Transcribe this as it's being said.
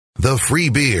The Free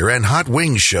Beer and Hot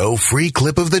Wings Show free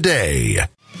clip of the day.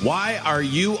 Why are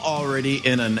you already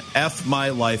in an F my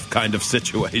life kind of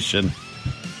situation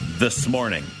this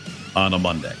morning on a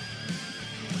Monday?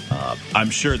 I'm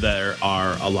sure there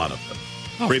are a lot of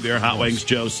them. Free Beer, Hot Wings,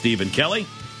 Joe, Steve, and Kelly.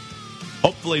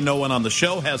 Hopefully no one on the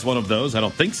show has one of those. I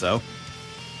don't think so.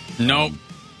 Nope.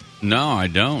 No, I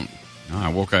don't. No, I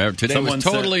woke up. Today was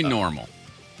totally normal.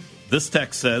 This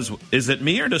text says, is it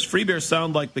me or does Free Beer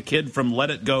sound like the kid from Let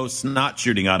It Go snot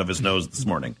shooting out of his nose this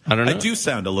morning? I don't know. I do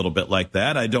sound a little bit like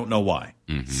that. I don't know why.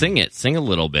 Mm-hmm. Sing it. Sing a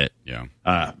little bit. Yeah.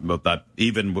 But that,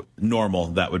 even normal,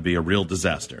 that would be a real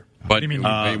disaster. But we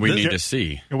need to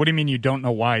see. What do you mean you don't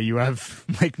know why? You have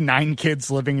like 9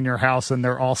 kids living in your house and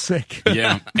they're all sick.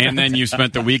 Yeah. And then you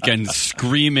spent the weekend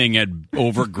screaming at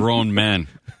overgrown men.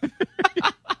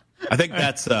 I think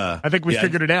that's... I think we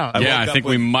figured it out. I think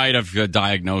we might have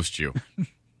diagnosed you.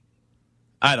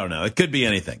 I don't know. It could be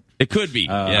anything. It could be.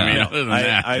 I mean, other than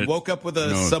that, I woke up with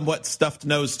a somewhat stuffed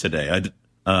nose today.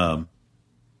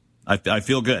 I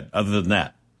feel good other than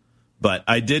that. But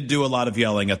I did do a lot of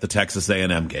yelling at the Texas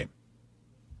A&M game.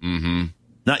 Mm-hmm.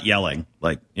 Not yelling,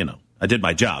 I did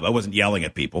my job. I wasn't yelling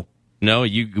at people. No,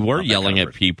 you were yelling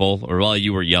at people, or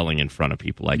you were yelling in front of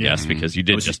people, I guess, because you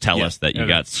did just tell us that you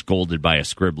got scolded by a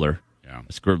scribbler. Yeah.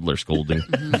 A scribbler scolding.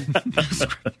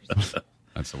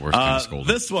 That's the worst kind of scolding.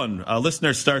 This one, a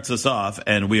listener starts us off,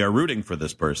 and we are rooting for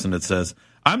this person. It says,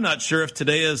 I'm not sure if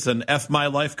today is an F my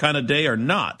life kind of day or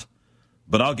not,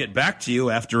 but I'll get back to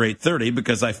you after 8:30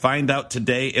 because I find out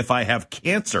today if I have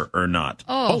cancer or not.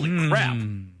 Oh. Holy crap.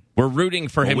 We're rooting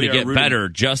for him to get better,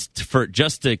 just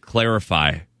to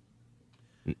clarify.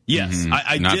 Yes,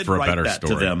 I Not did for a write better that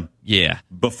story. to them. Yeah.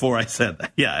 Before I said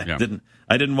that.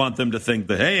 I didn't want them to think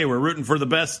that, hey, we're rooting for the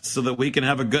best so that we can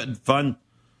have a good, fun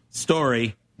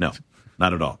story. No,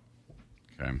 not at all.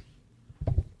 Okay.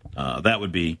 That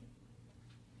would be,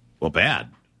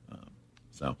 bad.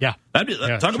 Yeah.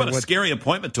 Talk about a scary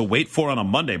appointment to wait for on a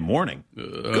Monday morning.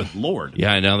 Good Lord.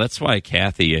 Yeah, I know. That's why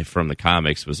Kathy from the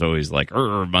comics was always like,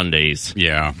 Mondays.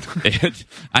 Yeah.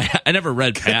 I never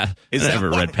read past.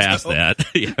 That.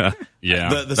 Yeah. Yeah.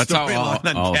 The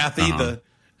storyline on Kathy.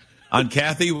 On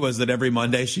Kathy was that every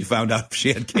Monday she found out if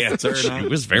she had cancer or not.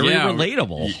 It was very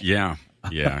relatable. Yeah.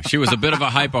 Yeah. She was a bit of a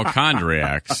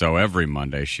hypochondriac, so every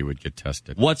Monday she would get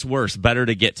tested. What's worse, better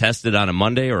to get tested on a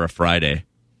Monday or a Friday?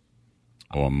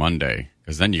 Oh, a Monday,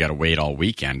 because then you got to wait all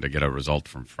weekend to get a result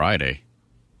from Friday.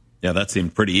 Yeah, that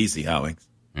seemed pretty easy, Howie.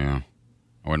 Yeah.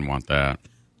 I wouldn't want that.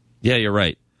 Yeah, you're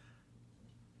right.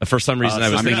 For some reason, I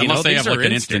was thinking, unless they have these are like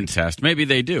an instant test. Maybe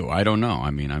they do. I don't know.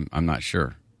 I mean, I'm not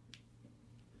sure.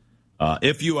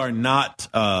 If you are not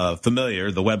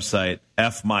familiar, the website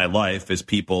F My Life is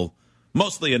people,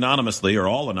 mostly anonymously or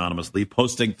all anonymously,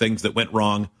 posting things that went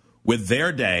wrong with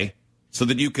their day so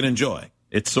that you can enjoy.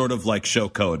 It's sort of like show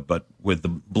code, but with the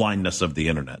blindness of the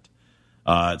internet.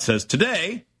 It says,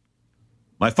 today,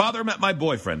 my father met my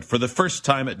boyfriend for the first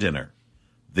time at dinner.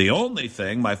 The only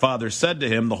thing my father said to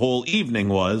him the whole evening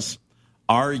was,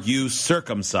 are you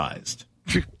circumcised?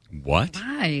 What?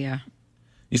 Why?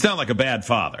 You sound like a bad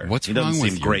father. What's he doesn't wrong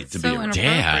with seem you? great to be around.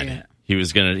 Dad. He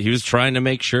was trying to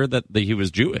make sure that he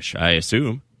was Jewish, I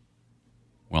assume.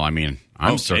 Well, I mean,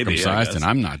 I'm circumcised and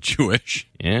I'm not Jewish.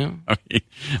 Yeah. I mean,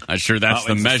 I'm sure that's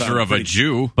the measure of a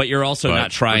Jew. But you're also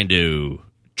not trying to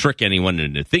trick anyone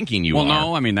into thinking you are. Well,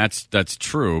 no, I mean, that's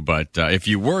true. But if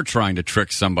you were trying to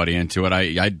trick somebody into it,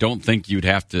 I don't think you'd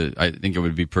have to. I think it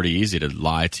would be pretty easy to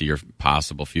lie to your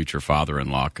possible future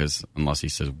father-in-law, because unless he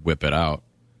says, whip it out.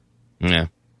 Yeah.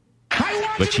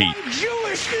 But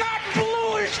Jewish, not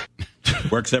bluish.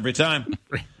 Works every time.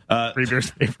 Free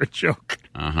Beer's favorite joke.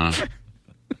 Uh-huh.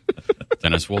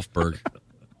 Dennis Wolfberg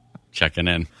checking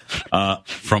in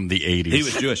from the 80s. He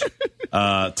was Jewish.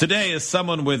 Today is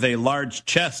someone with a large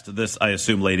chest, this, I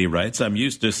assume, lady writes. I'm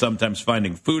used to sometimes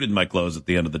finding food in my clothes at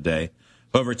the end of the day.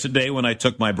 However, today when I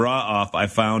took my bra off, I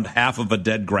found half of a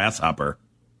dead grasshopper.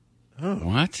 Oh.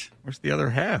 What? Where's the other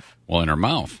half? Well, in her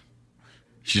mouth.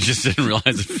 She just didn't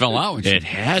realize it fell out. When it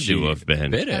had to have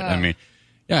been. Bit it. I mean,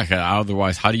 yeah,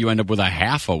 otherwise, how do you end up with a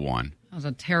half of one? That was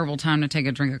a terrible time to take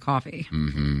a drink of coffee.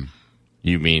 Mm-hmm.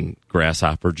 You mean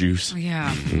grasshopper juice? Oh,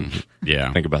 yeah.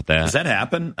 Yeah. Think about that. Does that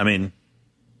happen? I mean,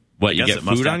 what, you get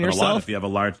food on a lot yourself? if you have a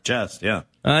large chest, yeah.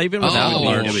 Even without a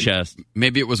large chest.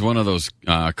 Maybe it was one of those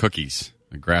cookies,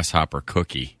 a grasshopper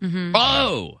cookie. Mm-hmm.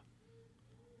 Oh!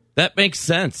 That makes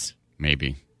sense.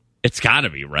 Maybe. It's got to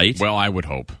be, right? Well, I would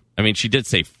hope. I mean, she did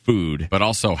say food. But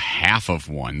also half of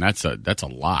one. That's a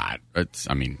lot. That's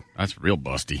real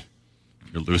busty.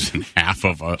 You're losing half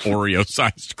of an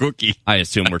Oreo-sized cookie. I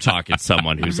assume we're talking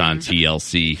someone who's on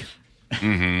TLC.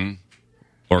 Mm-hmm.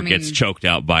 Or gets choked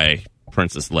out by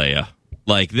Princess Leia.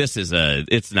 Like,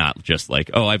 it's not just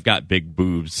like, oh, I've got big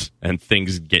boobs and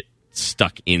things get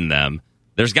stuck in them.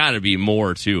 There's got to be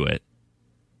more to it.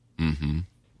 Mm-hmm.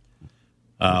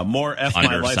 More F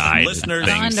My Life from listeners.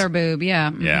 Underboob, yeah.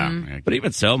 Mm-hmm. Yeah. But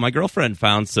even so, my girlfriend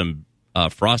found some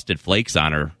Frosted Flakes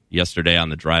on her yesterday on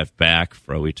the drive back.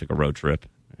 We took a road trip,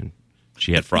 and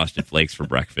she had Frosted Flakes for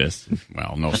breakfast.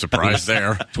 Well, no surprise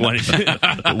there.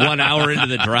 1 hour into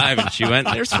the drive, and she went,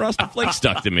 "There's Frosted Flakes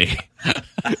stuck to me."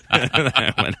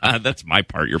 I went, "That's my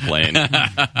part you're playing."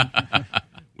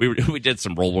 We did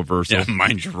some role reversal. Yeah,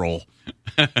 mind your role.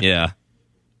 Yeah.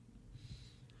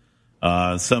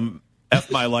 Some F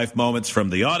My Life moments from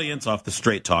the audience off the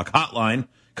Straight Talk hotline.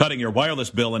 Cutting your wireless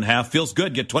bill in half feels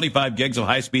good. Get 25 gigs of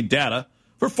high-speed data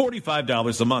for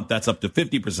 $45 a month. That's up to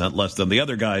 50% less than the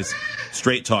other guy's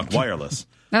Straight Talk wireless.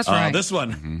 That's right. This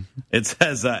one, it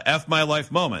says, F My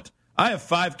Life moment. I have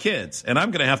 5 kids, and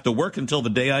I'm going to have to work until the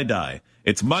day I die.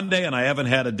 It's Monday, and I haven't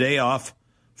had a day off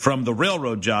from the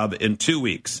railroad job in 2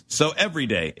 weeks. So every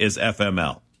day is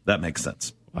FML. That makes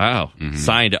sense. Wow. Mm-hmm.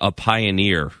 Signed a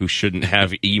pioneer who shouldn't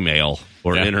have email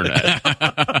or internet.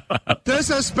 This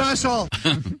is special.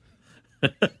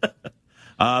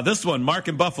 This one, Mark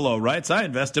in Buffalo writes, I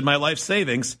invested my life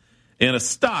savings in a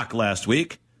stock last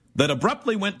week that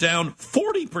abruptly went down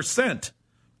 40%.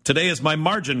 Today is my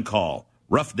margin call.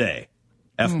 Rough day.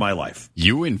 F my life.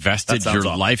 You invested your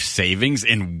awful. life savings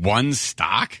in one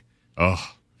stock? Oh.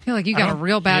 I feel like you got a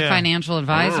real bad financial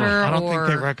advisor. I don't think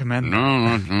they recommend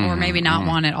that. Or maybe not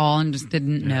one at all and just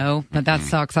didn't know. But that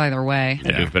sucks either way.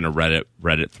 Had to have been a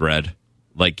Reddit thread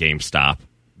like GameStop.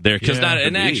 Because not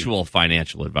an actual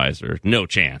financial advisor. No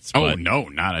chance. Oh, no,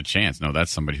 not a chance. No,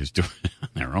 that's somebody who's doing it on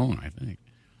their own, I think.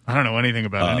 I don't know anything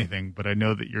about anything, but I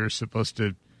know that you're supposed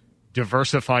to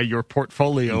diversify your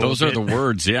portfolio. Those are the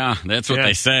words, yeah. That's what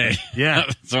they say. Yeah.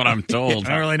 That's what I'm told.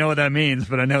 I don't really know what that means,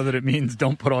 but I know that it means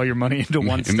don't put all your money into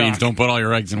one stock. It means don't put all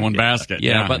your eggs in one basket.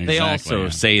 Yeah, but they also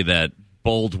say that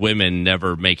bold women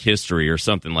never make history or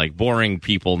something like boring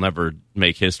people never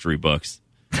make history books.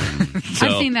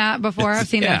 I've seen that before. I've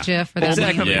seen that GIF for that.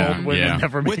 Bold women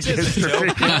never make Which is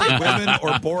history. boring women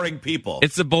or boring people?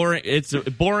 It's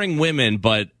boring women,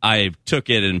 but I took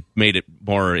it and made it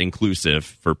more inclusive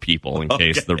for people in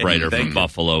case the writer from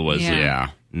Buffalo was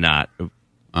not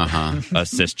a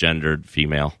cisgendered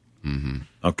female. Mm-hmm.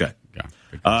 Okay.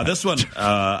 This one,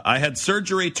 I had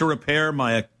surgery to repair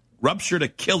my ruptured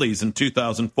Achilles in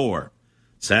 2004.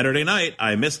 Saturday night,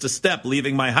 I missed a step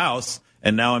leaving my house,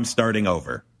 and now I'm starting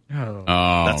over. Oh,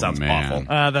 that sounds awful.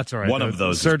 That's all right. One of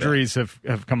those surgeries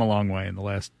have come a long way in the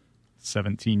last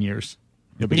 17 years.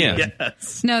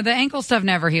 Yes. No, the ankle stuff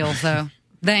never heals, though.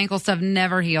 The ankle stuff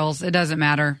never heals. It doesn't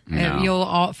matter. No. You'll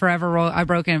all forever roll. I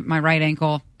broke my right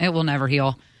ankle. It will never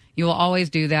heal. You will always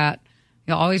do that.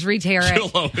 You'll always re-tear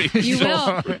it. You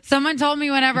will. Someone told me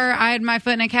whenever I had my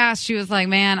foot in a cast, she was like,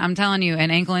 man, I'm telling you,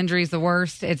 an ankle injury is the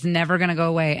worst. It's never going to go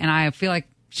away. And I feel like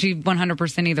she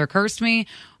 100% either cursed me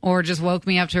or just woke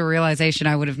me up to a realization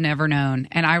I would have never known.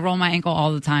 And I roll my ankle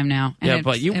all the time now. And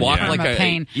but you walk like a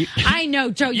pain. I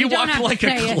know, Joe. You don't walk have like to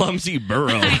say a clumsy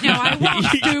burro. I know. I walk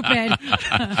stupid.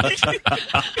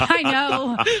 I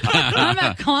know. I'm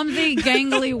a clumsy,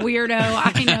 gangly weirdo.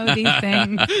 I know these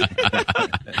things.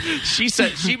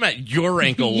 She meant your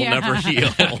ankle will never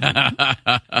heal.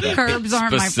 Curbs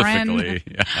aren't my friend.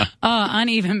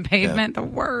 Uneven pavement, the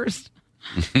worst.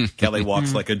 Kelly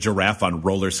walks like a giraffe on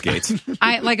roller skates.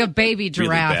 Like a baby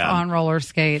giraffe on roller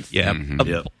skates. Yeah.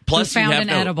 Plus, found an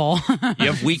edible. You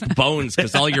have weak bones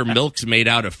because all your milk's made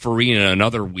out of farina and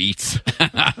other wheats.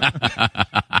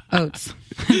 Oats.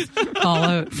 All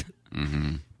oats.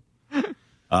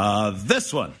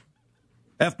 This one.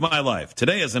 F my life.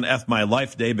 Today is an F my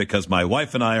life day because my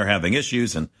wife and I are having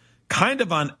issues and kind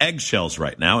of on eggshells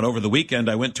right now. And over the weekend,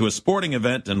 I went to a sporting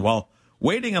event, and while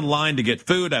waiting in line to get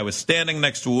food, I was standing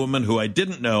next to a woman who I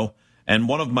didn't know, and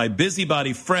one of my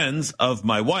busybody friends of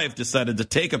my wife decided to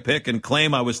take a pic and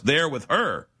claim I was there with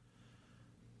her.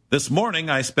 This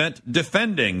morning, I spent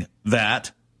defending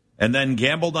that and then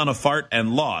gambled on a fart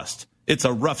and lost. It's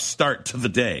a rough start to the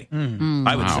day,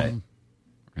 I would say.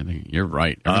 I think you're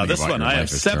right. This one, I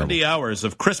have 70 hours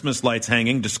of Christmas lights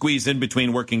hanging to squeeze in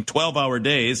between working 12-hour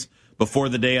days before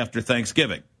the day after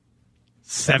Thanksgiving.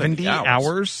 70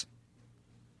 hours?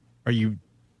 Are you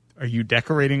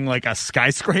decorating like a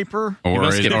skyscraper?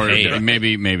 Or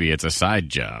maybe it's a side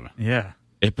job. Yeah.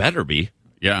 It better be.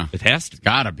 Yeah. It has to.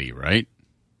 Gotta be, right?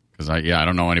 Because I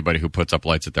don't know anybody who puts up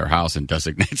lights at their house and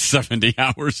designates 70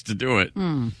 hours to do it.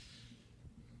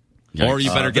 Or you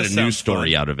better get a news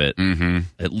story out of it. Mm-hmm.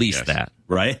 At least that.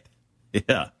 Right?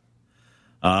 Yeah.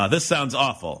 This sounds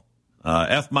awful.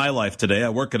 F my life today. I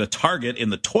work at a Target in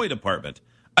the toy department.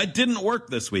 I didn't work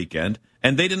this weekend,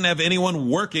 and they didn't have anyone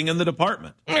working in the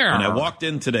department. When I walked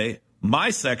in today, my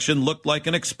section looked like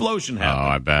an explosion happened. Oh,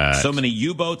 I bet. So many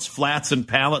U-boats, flats, and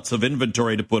pallets of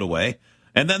inventory to put away.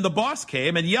 And then the boss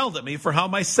came and yelled at me for how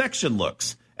my section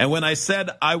looks. And when I said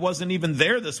I wasn't even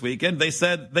there this weekend, they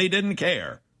said they didn't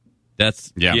care.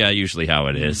 That's usually how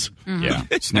it is. Mm-hmm. Yeah,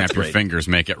 snap your fingers,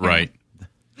 make it right.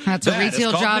 That's a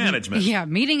retail job. Management. Yeah,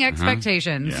 meeting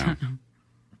expectations.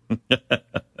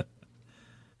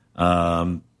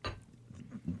 Yeah.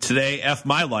 Today, F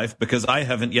my life, because I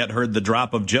haven't yet heard the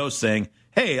drop of Joe saying,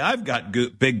 "Hey, I've got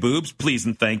big boobs, please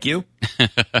and thank you."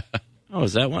 Oh,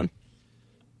 is that one?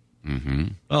 Mm-hmm.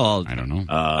 Well, I don't know.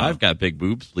 I've got big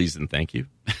boobs, please and thank you.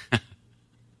 There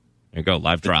you go,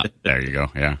 live drop. There you go,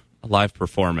 yeah. A live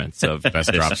performance of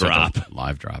Best this drop.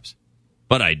 Live drops.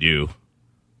 But I do.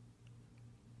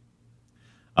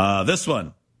 This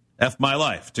one, F my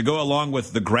life. To go along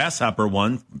with the grasshopper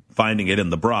one, finding it in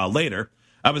the bra later,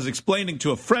 I was explaining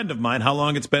to a friend of mine how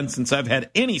long it's been since I've had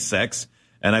any sex,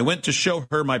 and I went to show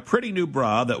her my pretty new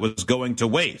bra that was going to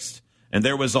waste. And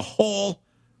there was a whole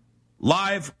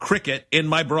live cricket in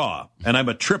my bra, and I'm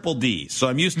a triple D, so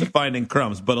I'm used to finding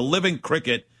crumbs, but a living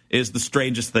cricket is the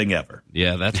strangest thing ever.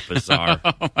 Yeah, that's bizarre.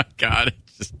 Oh, my God.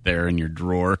 It's just there in your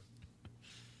drawer.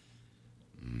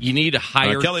 You need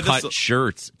higher Kelly, cut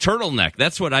shirts. Turtleneck.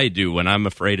 That's what I do when I'm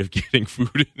afraid of getting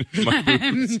food in my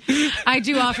boobs. I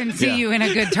do often see you in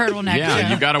a good turtleneck. Yeah, Joe.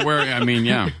 you got to wear,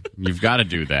 you've got to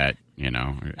do that,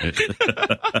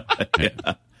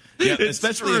 Yeah,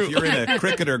 especially if you're in a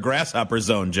cricket or grasshopper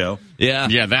zone, Joe. Yeah.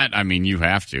 Yeah, that, you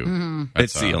have to.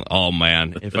 Mm-hmm. Oh,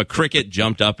 man. If a cricket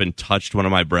jumped up and touched one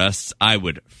of my breasts, I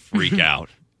would freak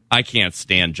out. I can't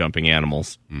stand jumping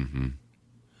animals. Mm-hmm.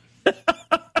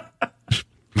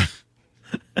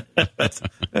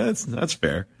 That's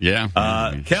fair.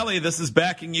 Yeah. Kelly, this is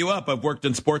backing you up. I've worked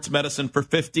in sports medicine for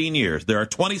 15 years. There are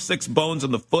 26 bones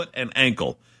in the foot and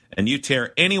ankle, and you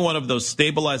tear any one of those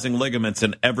stabilizing ligaments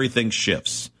and everything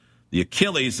shifts. The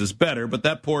Achilles is better, but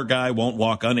that poor guy won't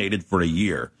walk unaided for a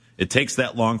year. It takes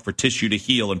that long for tissue to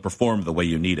heal and perform the way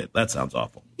you need it. That sounds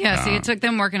awful. Yeah, see, it took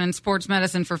them working in sports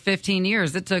medicine for 15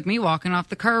 years. It took me walking off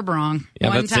the curb wrong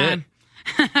one time.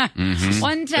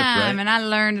 One time, Right. and I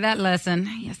learned that lesson.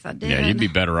 Yes, I did. Yeah, you'd be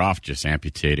better off just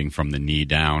amputating from the knee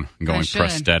down and going should.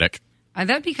 prosthetic.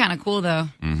 That'd be kind of cool, though.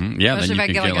 Mm-hmm. Yeah, Especially then you if I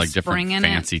can get, like, a different spring in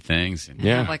fancy things.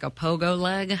 Have like a pogo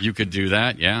leg. You could do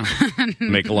that, yeah.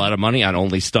 Make a lot of money on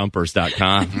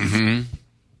onlystumpers.com. Mm-hmm.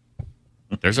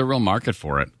 There's a real market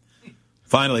for it.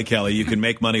 Finally, Kelly, you can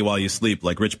make money while you sleep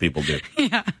like rich people do.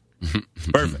 Yeah.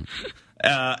 Perfect.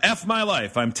 F my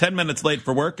life. I'm 10 minutes late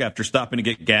for work after stopping to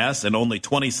get gas and only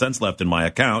 20 cents left in my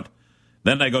account.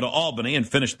 Then I go to Albany and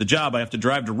finish the job. I have to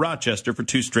drive to Rochester for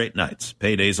 2 straight nights.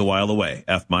 Payday's a while away.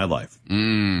 F my life.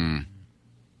 Yeah,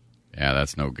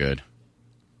 that's no good.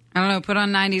 I don't know. Put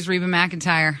on 90s Reba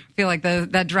McEntire. I feel like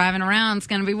that driving around is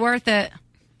going to be worth it.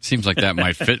 Seems like that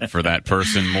might fit for that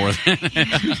person more than...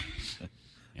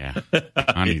 Yeah.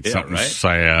 I need something right?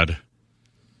 sad.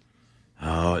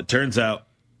 Oh, it turns out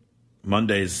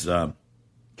Mondays...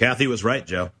 Kathy was right,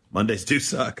 Joe. Mondays do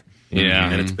suck. Yeah.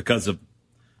 And it's because of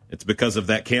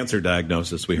that cancer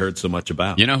diagnosis we heard so much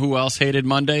about. You know who else hated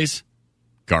Mondays?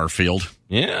 Garfield.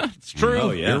 Yeah, it's true. Oh,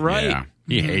 yeah. You're right. Yeah,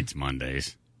 he hates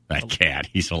Mondays. That cat,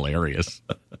 he's hilarious.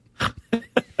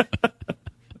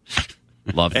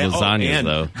 Love lasagna,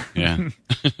 though. Yeah.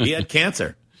 He had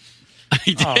cancer.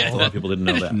 He did. A lot of people didn't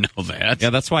know that. Know that.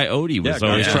 Yeah, that's why Odie was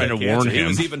always trying to warn him. He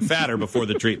was even fatter before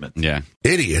the treatment. Yeah.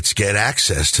 Idiots get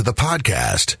access to the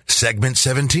podcast, segment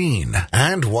 17,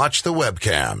 and watch the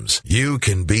webcams. You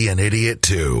can be an idiot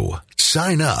too.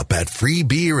 Sign up at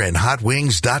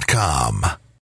freebeerandhotwings.com.